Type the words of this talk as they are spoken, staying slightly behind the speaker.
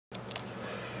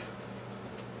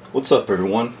What's up,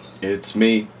 everyone? It's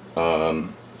me,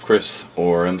 Chris,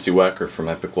 or MC Wacker from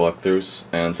Epic Walkthroughs,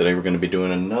 and today we're going to be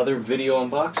doing another video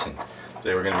unboxing.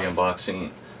 Today we're going to be unboxing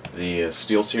the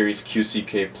SteelSeries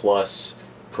QCK Plus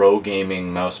Pro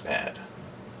Gaming Mousepad.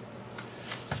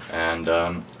 And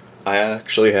I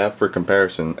actually have, for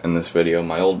comparison in this video,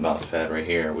 my old mousepad right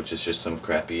here, which is just some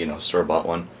crappy, store-bought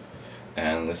one,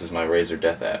 and this is my Razer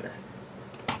Death Adder.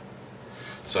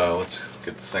 So let's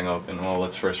get this thing open. Well,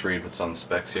 let's first read what's on the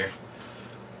specs here.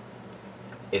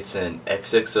 It's an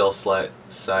XXL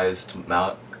sized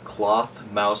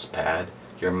cloth mouse pad.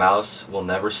 Your mouse will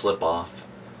never slip off.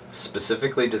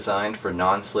 Specifically designed for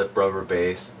non-slip rubber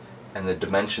base, and the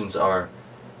dimensions are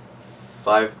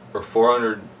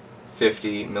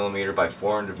 450 millimeter by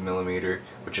 400 millimeter,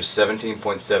 which is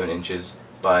 17.7 inches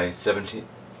by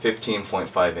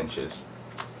 15.5 inches.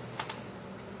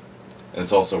 And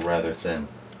it's also rather thin.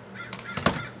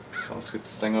 So let's get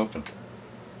this thing open.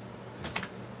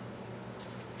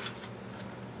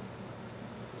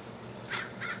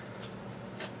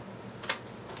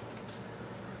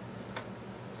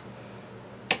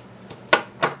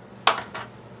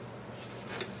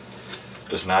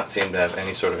 Does not seem to have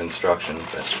any sort of instruction,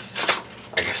 but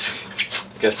I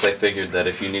guess they figured that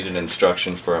if you need an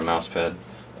instruction for a mousepad,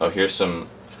 oh, here's some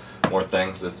more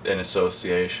things that's in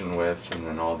association with, and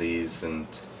then all these, and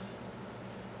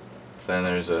then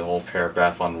there's a whole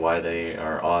paragraph on why they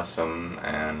are awesome,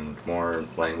 and more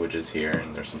languages here,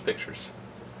 and there's some pictures.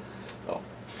 Oh,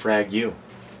 frag you,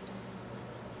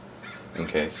 in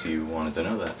case you wanted to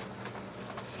know that.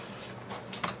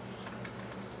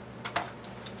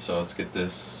 So let's get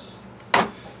this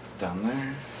down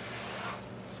there.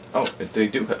 Oh, they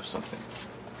do have something.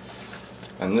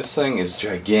 And this thing is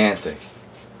gigantic.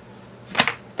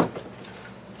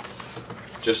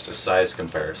 Just a size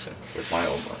comparison with my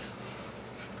old one.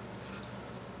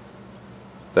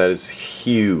 That is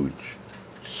huge.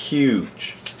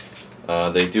 Huge.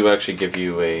 They do actually give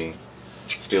you a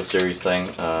SteelSeries thing.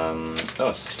 Oh,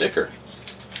 a sticker.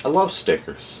 I love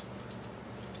stickers.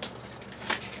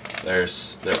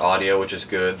 There's their audio, which is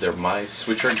good, their mice,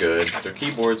 which are good, their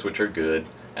keyboards, which are good,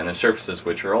 and their surfaces,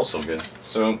 which are also good.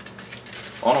 So,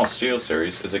 all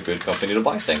SteelSeries is a good company to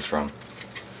buy things from.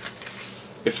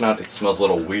 If not, it smells a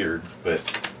little weird, but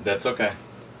that's okay.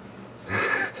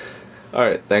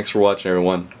 Alright, thanks for watching,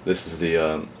 everyone. This is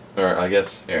the, or I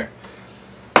guess, here.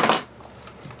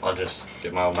 I'll just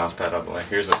get my old mousepad out of the way.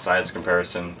 Here's a size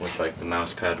comparison with, like, the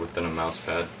mousepad within a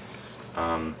mousepad.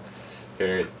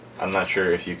 Here, I'm not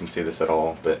sure if you can see this at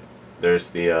all, but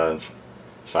there's the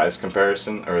size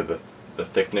comparison, or the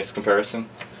thickness comparison.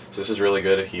 So this is really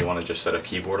good if you want to just set a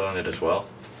keyboard on it as well.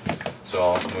 So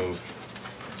I'll move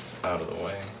this out of the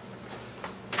way,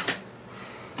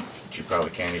 which you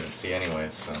probably can't even see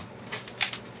anyways. So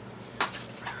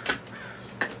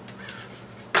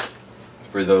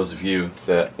for those of you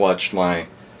that watched my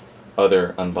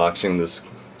other unboxing, this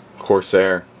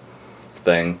Corsair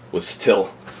thing was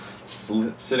still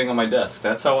sitting on my desk.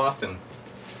 That's how often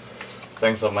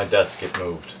things on my desk get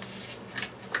moved.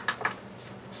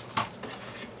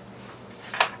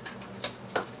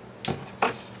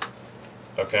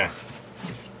 Okay.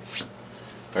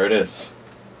 There it is.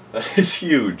 That is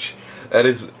huge. That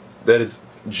is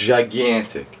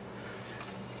gigantic.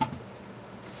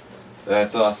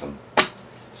 That's awesome.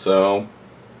 So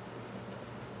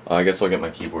I guess I'll get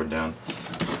my keyboard down.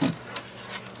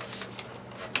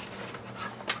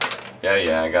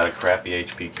 Yeah, I got a crappy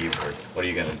HP keyboard. What are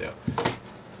you gonna do?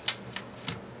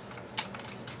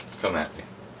 Come at me.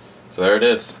 So there it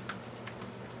is.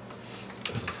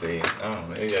 This is the, oh,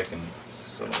 maybe I can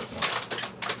this a little bit more.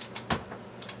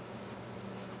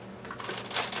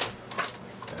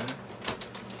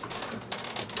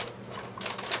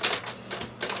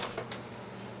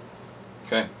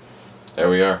 Okay, there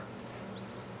we are.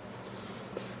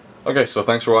 Okay, so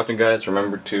thanks for watching, guys.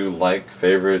 Remember to like,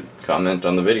 favorite, comment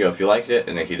on the video if you liked it,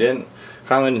 and if you didn't,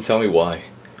 comment and tell me why.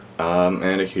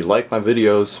 And if you like my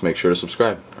videos, make sure to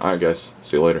subscribe. Alright, guys,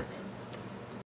 see you later.